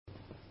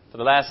For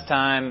the last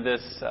time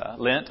this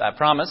Lent, I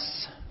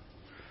promise,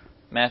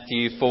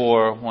 Matthew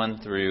 4, 1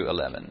 through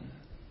 11.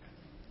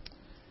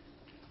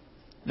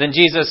 Then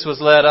Jesus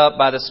was led up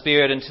by the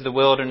Spirit into the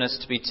wilderness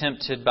to be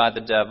tempted by the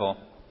devil.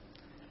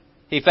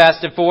 He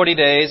fasted 40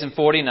 days and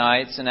 40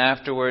 nights, and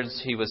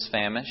afterwards he was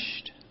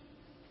famished.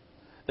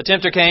 The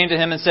tempter came to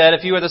him and said,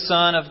 "If you are the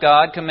Son of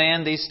God,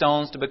 command these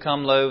stones to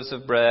become loaves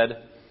of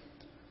bread."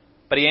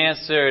 But he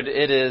answered,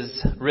 "It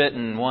is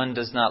written, one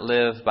does not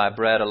live by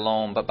bread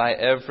alone, but by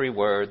every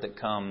word that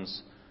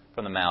comes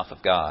from the mouth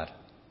of God."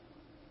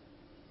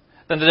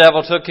 Then the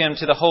devil took him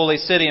to the holy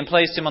city and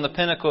placed him on the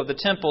pinnacle of the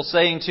temple,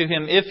 saying to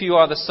him, "If you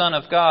are the Son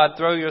of God,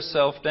 throw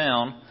yourself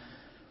down.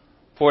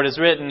 For it is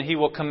written, He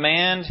will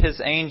command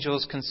His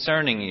angels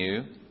concerning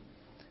you,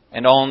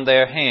 and on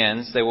their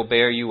hands they will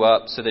bear you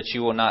up, so that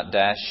you will not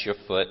dash your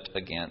foot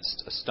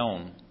against a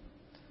stone."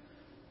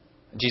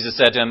 Jesus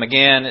said to him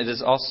again, "It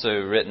is also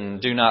written,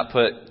 do not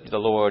put the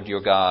Lord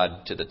your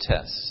God to the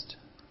test."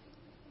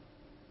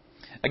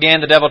 Again,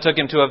 the devil took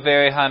him to a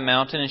very high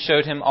mountain and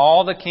showed him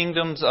all the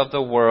kingdoms of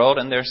the world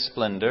and their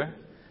splendor.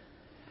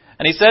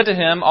 And he said to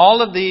him,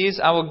 "All of these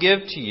I will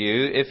give to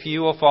you if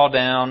you will fall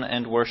down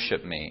and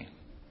worship me."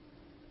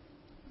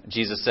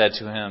 Jesus said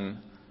to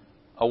him,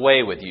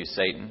 "Away with you,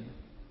 Satan.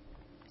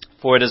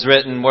 For it is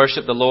written,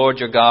 worship the Lord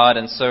your God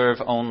and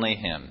serve only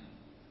Him."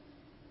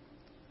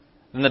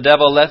 Then the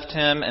devil left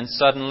him, and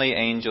suddenly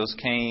angels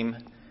came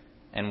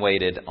and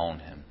waited on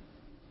him.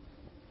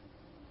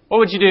 What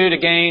would you do to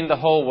gain the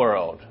whole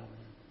world?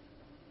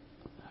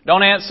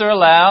 Don't answer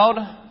aloud,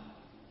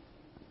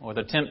 or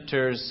the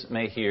tempters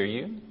may hear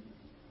you.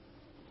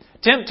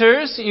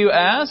 "Tempters, you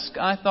ask,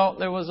 I thought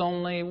there was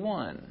only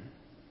one."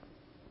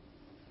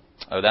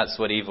 Oh, that's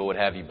what evil would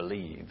have you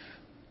believe.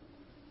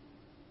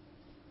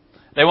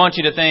 They want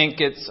you to think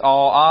it's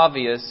all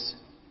obvious.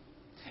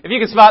 If you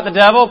could spot the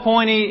devil,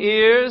 pointy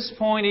ears,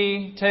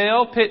 pointy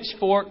tail,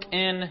 pitchfork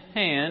in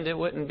hand, it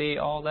wouldn't be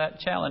all that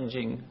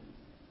challenging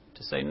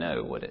to say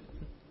no, would it?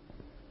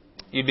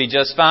 You'd be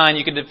just fine.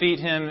 You could defeat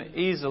him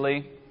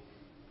easily.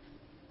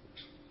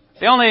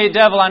 The only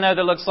devil I know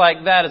that looks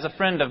like that is a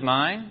friend of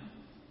mine.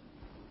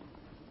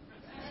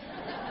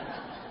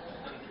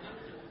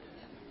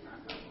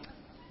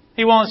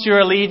 He wants your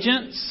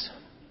allegiance.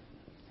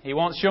 He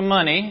wants your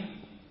money.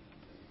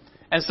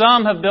 And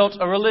some have built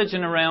a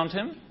religion around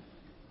him.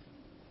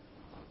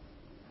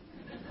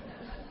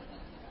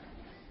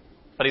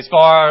 But he's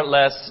far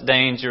less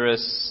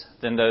dangerous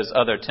than those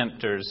other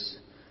tempters,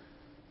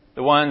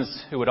 the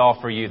ones who would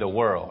offer you the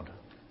world.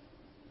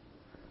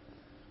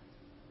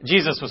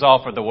 Jesus was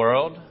offered the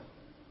world.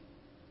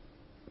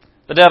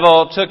 The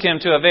devil took him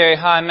to a very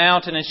high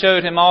mountain and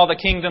showed him all the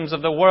kingdoms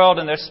of the world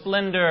and their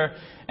splendor.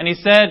 And he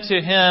said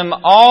to him,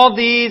 "All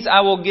these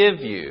I will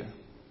give you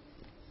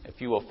if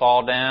you will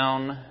fall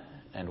down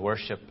and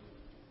worship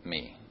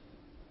me."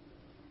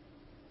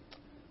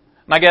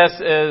 My guess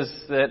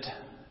is that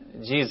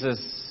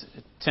Jesus'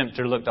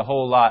 tempter looked a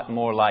whole lot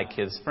more like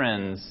his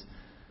friends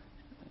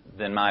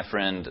than my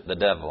friend the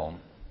devil.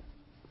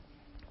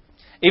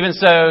 Even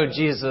so,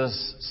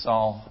 Jesus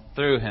saw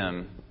through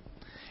him.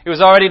 He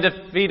was already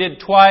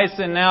defeated twice,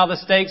 and now the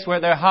stakes were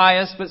at their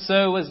highest, but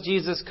so was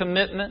Jesus'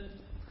 commitment.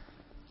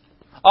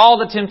 All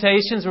the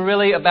temptations were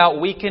really about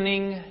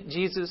weakening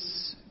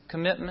Jesus'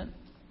 commitment.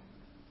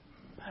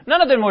 None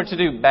of them were to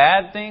do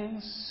bad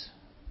things.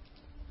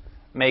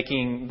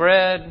 Making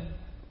bread,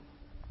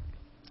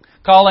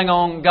 calling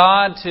on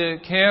God to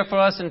care for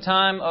us in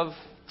time of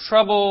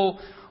trouble,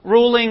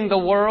 ruling the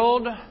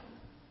world.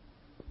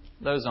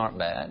 Those aren't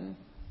bad.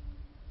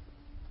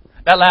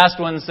 That last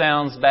one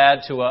sounds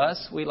bad to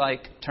us. We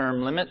like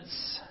term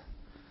limits.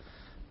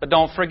 But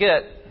don't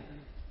forget,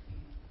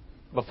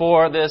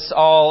 before this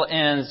all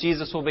ends,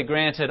 Jesus will be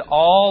granted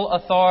all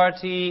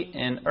authority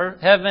in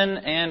heaven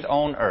and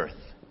on earth.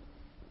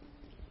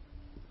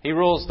 He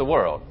rules the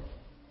world,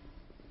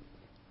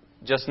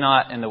 just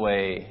not in the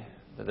way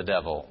that the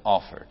devil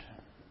offered.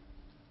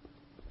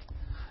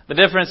 The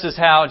difference is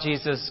how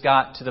Jesus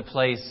got to the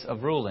place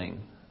of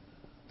ruling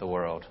the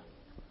world.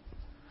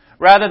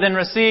 Rather than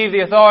receive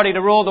the authority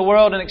to rule the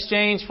world in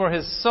exchange for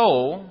his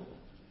soul,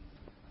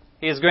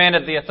 he is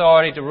granted the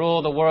authority to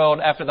rule the world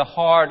after the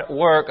hard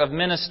work of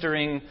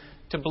ministering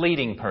to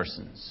bleeding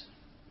persons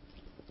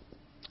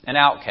and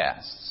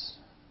outcasts,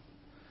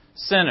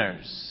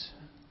 sinners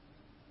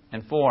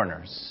and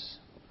foreigners,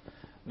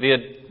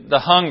 the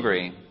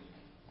hungry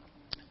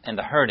and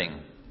the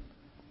hurting.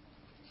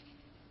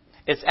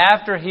 It's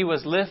after he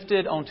was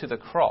lifted onto the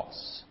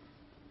cross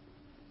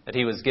that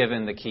he was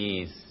given the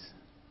keys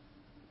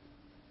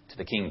to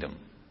the kingdom.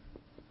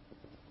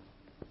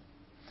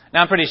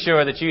 Now, I'm pretty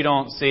sure that you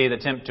don't see the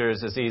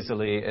tempters as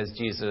easily as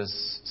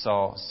Jesus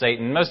saw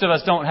Satan. Most of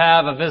us don't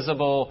have a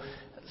visible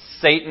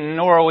Satan,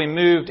 nor are we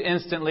moved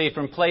instantly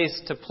from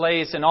place to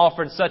place and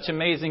offered such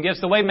amazing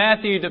gifts. The way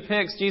Matthew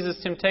depicts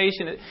Jesus'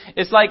 temptation,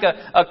 it's like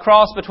a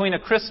cross between A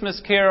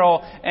Christmas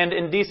Carol and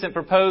Indecent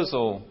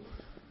Proposal.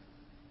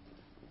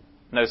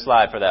 No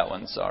slide for that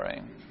one,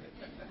 sorry.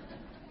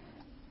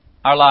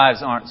 Our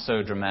lives aren't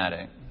so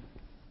dramatic.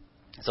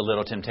 It's a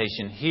little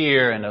temptation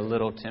here and a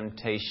little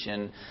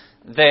temptation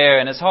there.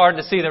 And it's hard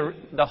to see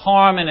the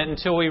harm in it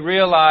until we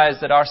realize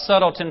that our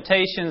subtle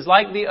temptations,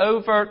 like the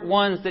overt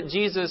ones that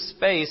Jesus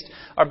faced,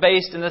 are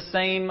based in the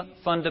same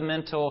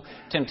fundamental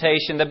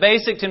temptation. The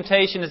basic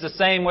temptation is the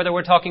same whether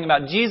we're talking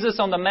about Jesus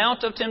on the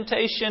Mount of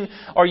Temptation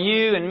or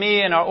you and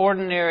me in our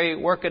ordinary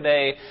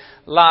workaday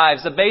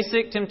lives. The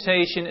basic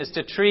temptation is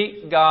to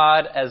treat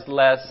God as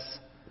less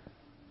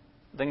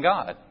than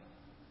God.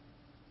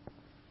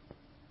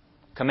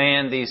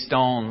 Command these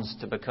stones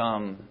to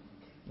become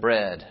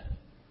bread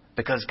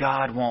because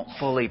God won't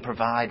fully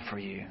provide for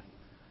you.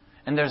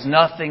 And there's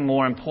nothing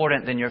more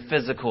important than your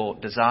physical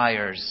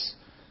desires,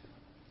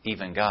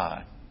 even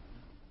God.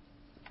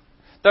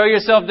 Throw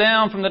yourself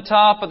down from the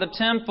top of the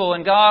temple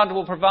and God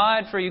will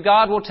provide for you.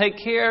 God will take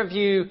care of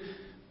you.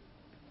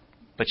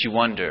 But you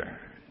wonder,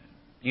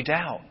 you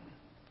doubt.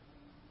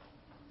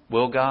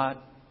 Will God?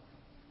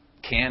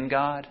 Can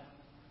God?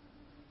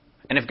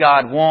 And if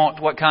God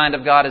won't, what kind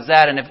of God is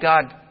that? And if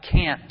God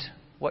can't,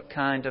 what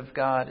kind of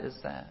God is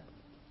that?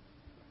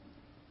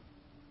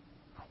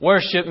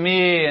 Worship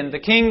me and the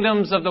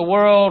kingdoms of the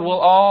world will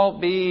all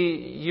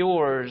be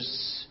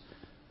yours.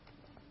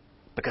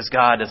 Because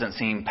God doesn't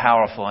seem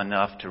powerful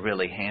enough to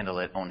really handle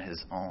it on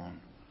His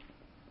own.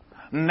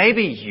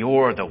 Maybe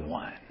you're the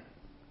one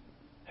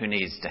who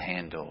needs to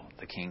handle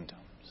the kingdoms.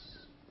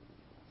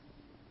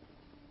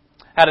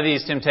 How do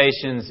these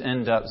temptations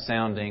end up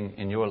sounding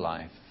in your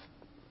life?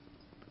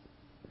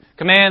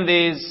 Command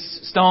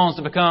these stones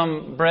to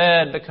become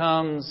bread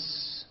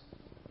becomes,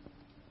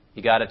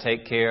 you got to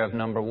take care of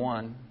number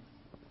one.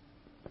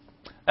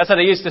 That's how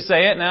they used to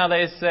say it. Now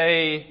they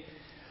say,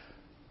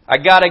 I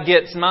got to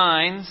get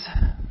mines.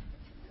 I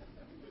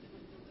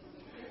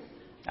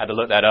had to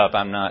look that up.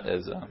 I'm not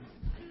as...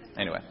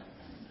 Anyway.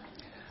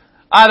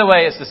 Either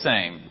way, it's the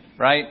same,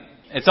 right?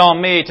 It's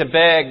on me to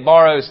beg,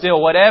 borrow,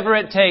 steal, whatever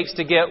it takes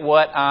to get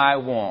what I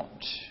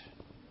want.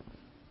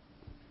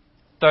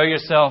 Throw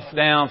yourself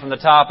down from the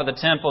top of the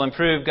temple and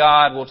prove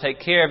God will take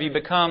care of you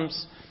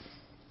becomes,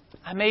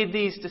 I made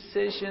these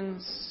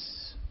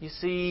decisions, you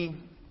see,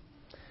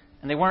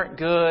 and they weren't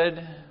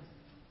good.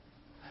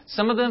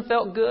 Some of them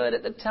felt good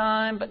at the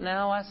time, but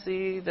now I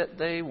see that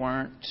they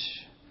weren't.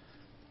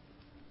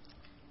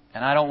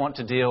 And I don't want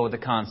to deal with the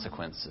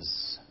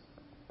consequences.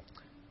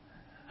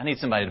 I need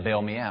somebody to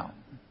bail me out.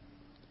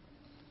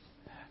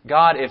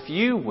 God, if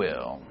you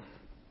will,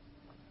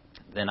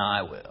 then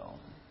I will.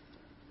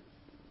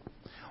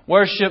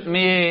 Worship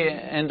me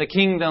and the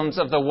kingdoms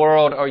of the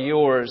world are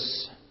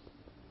yours.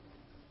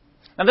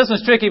 Now this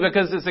one's tricky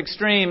because it's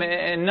extreme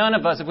and none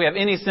of us, if we have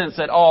any sense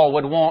at all,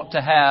 would want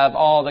to have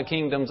all the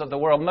kingdoms of the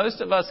world. Most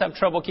of us have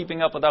trouble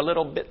keeping up with our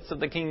little bits of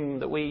the kingdom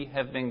that we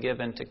have been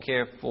given to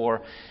care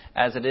for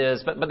as it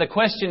is. But the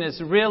question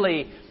is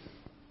really,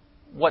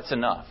 what's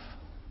enough?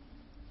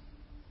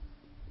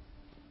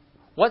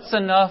 What's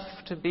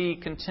enough to be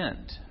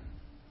content?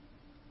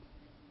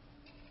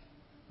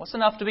 What's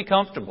enough to be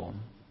comfortable?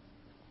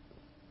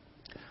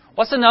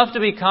 What's enough to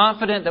be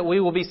confident that we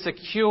will be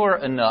secure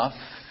enough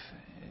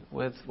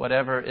with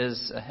whatever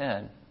is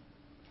ahead?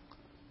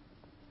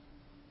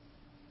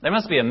 There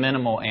must be a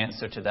minimal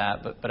answer to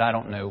that, but I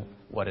don't know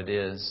what it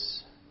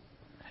is.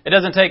 It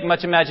doesn't take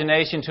much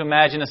imagination to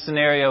imagine a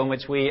scenario in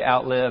which we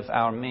outlive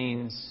our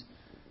means.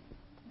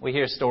 We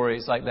hear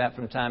stories like that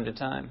from time to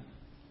time.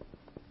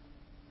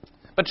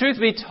 But truth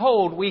be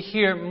told, we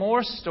hear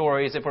more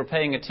stories, if we're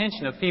paying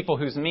attention, of people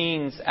whose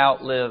means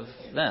outlive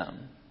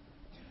them.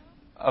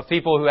 Of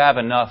people who have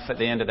enough at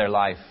the end of their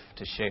life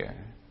to share.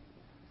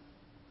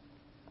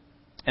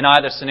 In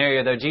either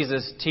scenario, though,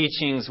 Jesus'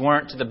 teachings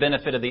weren't to the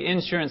benefit of the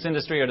insurance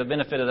industry or the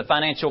benefit of the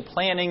financial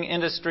planning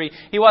industry.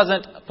 He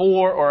wasn't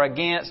for or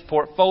against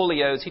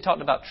portfolios. He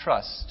talked about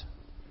trust.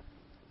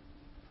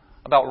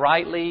 About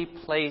rightly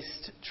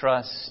placed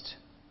trust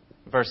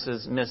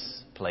versus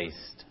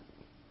misplaced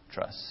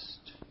trust.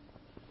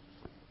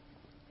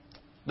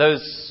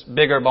 Those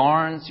bigger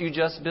barns you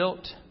just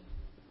built,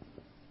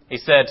 he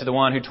said to the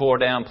one who tore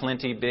down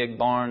plenty big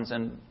barns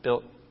and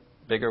built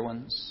bigger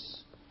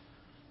ones,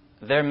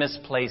 they're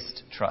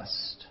misplaced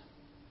trust.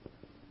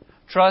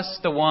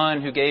 Trust the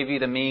one who gave you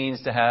the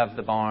means to have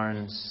the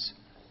barns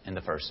in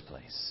the first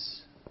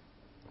place.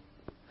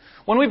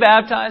 When we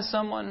baptize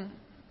someone,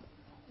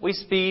 we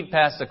speed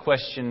past the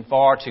question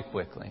far too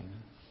quickly.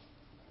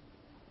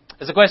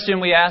 It's a question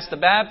we ask the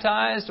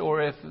baptized,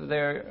 or if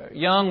they're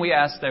young, we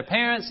ask their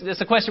parents. It's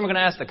a question we're going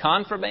to ask the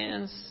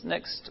confirmands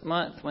next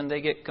month when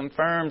they get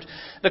confirmed.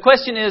 The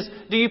question is,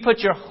 do you put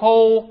your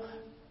whole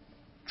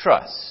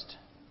trust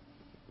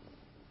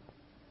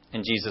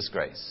in Jesus'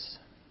 grace?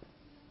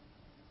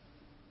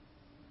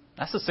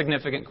 That's a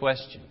significant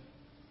question.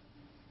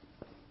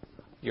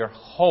 Your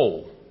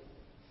whole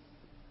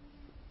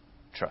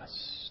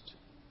trust.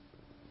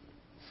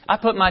 I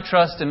put my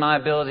trust in my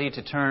ability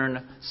to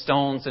turn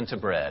stones into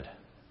bread.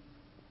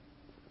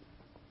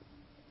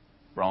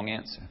 Wrong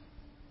answer.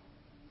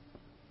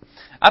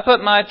 I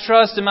put my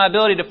trust in my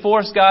ability to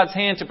force God's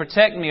hand to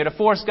protect me or to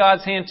force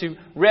God's hand to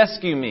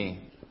rescue me.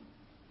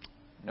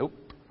 Nope.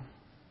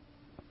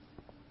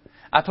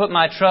 I put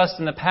my trust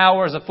in the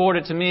powers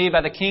afforded to me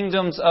by the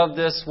kingdoms of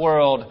this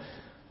world.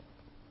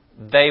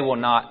 They will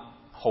not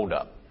hold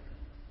up.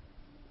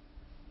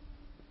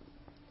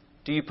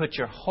 Do you put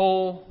your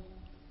whole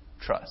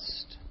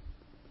trust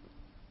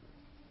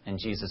in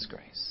Jesus'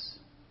 grace?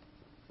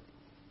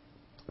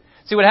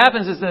 See, what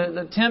happens is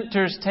the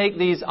tempters take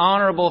these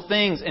honorable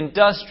things,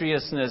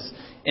 industriousness,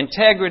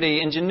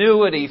 integrity,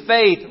 ingenuity,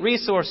 faith,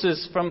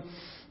 resources,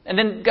 and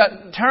then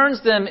God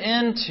turns them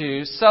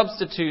into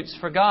substitutes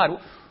for God.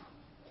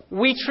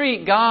 We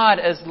treat God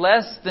as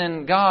less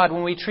than God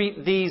when we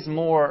treat these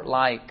more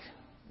like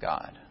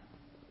God.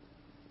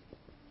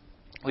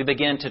 We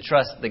begin to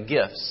trust the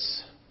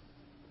gifts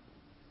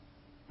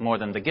more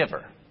than the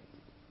giver.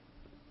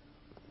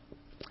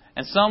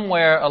 And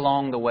somewhere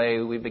along the way,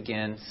 we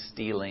begin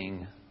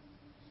stealing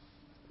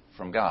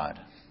from God.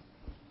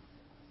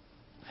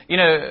 You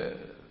know,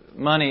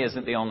 money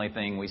isn't the only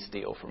thing we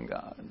steal from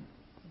God.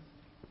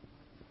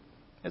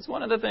 It's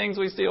one of the things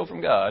we steal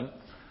from God,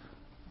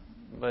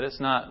 but it's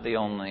not the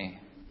only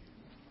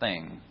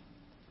thing.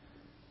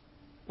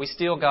 We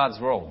steal God's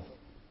role.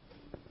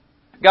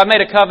 God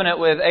made a covenant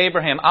with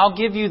Abraham. I'll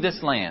give you this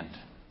land.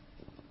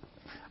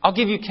 I'll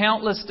give you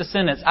countless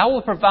descendants. I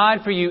will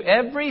provide for you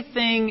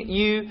everything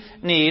you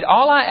need.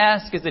 All I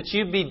ask is that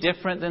you be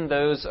different than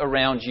those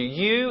around you.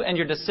 You and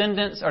your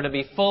descendants are to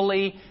be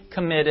fully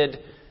committed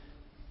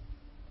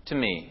to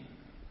me.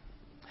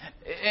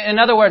 In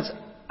other words,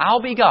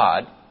 I'll be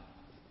God.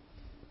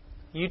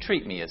 You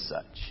treat me as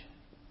such.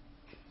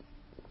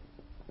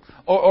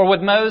 Or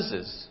with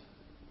Moses.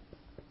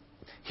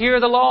 Here are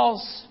the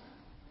laws.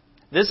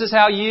 This is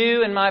how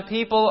you and my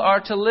people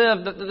are to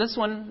live. This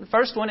one, the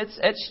first one, it's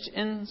etched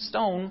in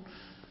stone.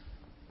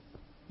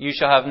 You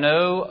shall have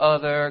no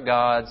other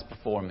gods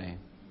before me.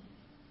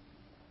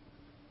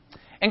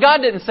 And God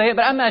didn't say it,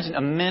 but I imagine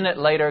a minute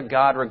later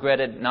God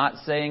regretted not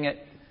saying it.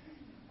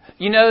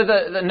 You know,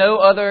 the no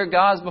other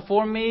gods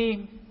before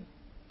me,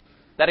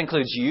 that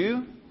includes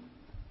you.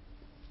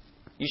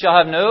 You shall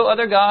have no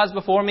other gods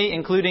before me,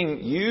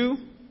 including you.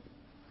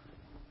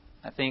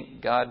 I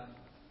think God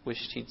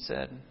wished He'd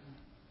said.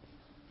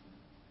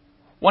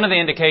 One of the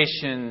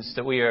indications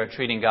that we are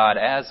treating God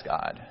as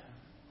God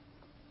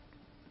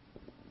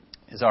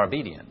is our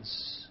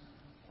obedience.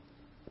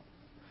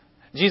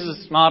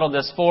 Jesus modeled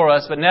this for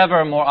us, but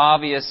never more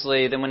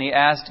obviously than when He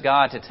asked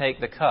God to take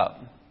the cup,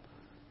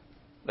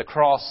 the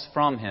cross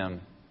from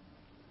Him.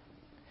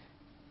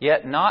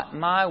 Yet not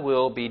my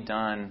will be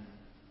done,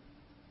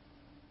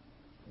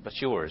 but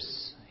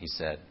yours, He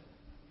said.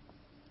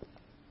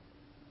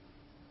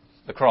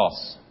 The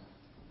cross,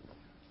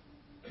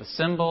 the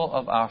symbol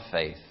of our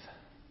faith,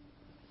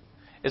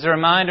 is a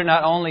reminder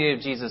not only of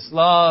Jesus'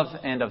 love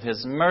and of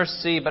His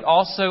mercy, but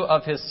also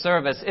of His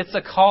service. It's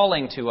a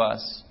calling to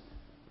us.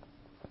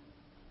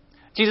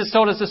 Jesus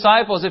told His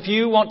disciples, if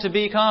you want to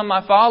become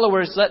my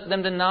followers, let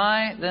them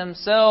deny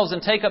themselves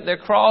and take up their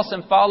cross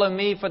and follow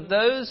me. For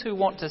those who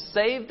want to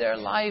save their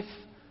life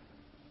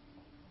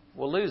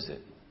will lose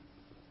it.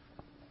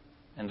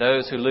 And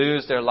those who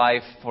lose their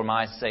life for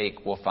my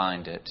sake will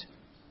find it.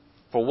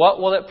 For what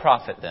will it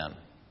profit them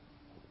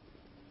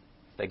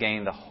if they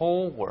gain the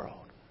whole world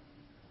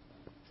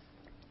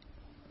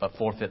but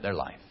forfeit their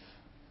life?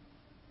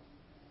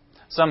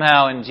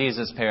 Somehow in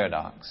Jesus'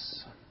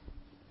 paradox,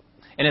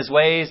 in His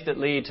ways that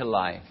lead to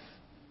life,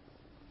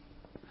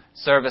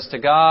 service to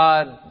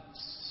God,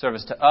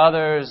 service to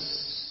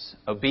others,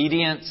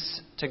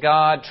 obedience to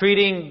God,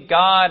 treating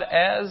God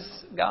as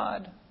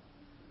God,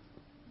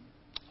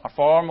 are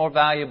far more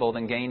valuable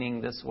than gaining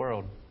this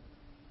world.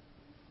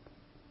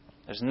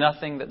 There's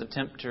nothing that the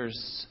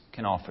tempters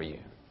can offer you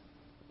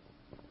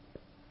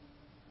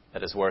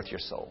that is worth your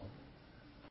soul.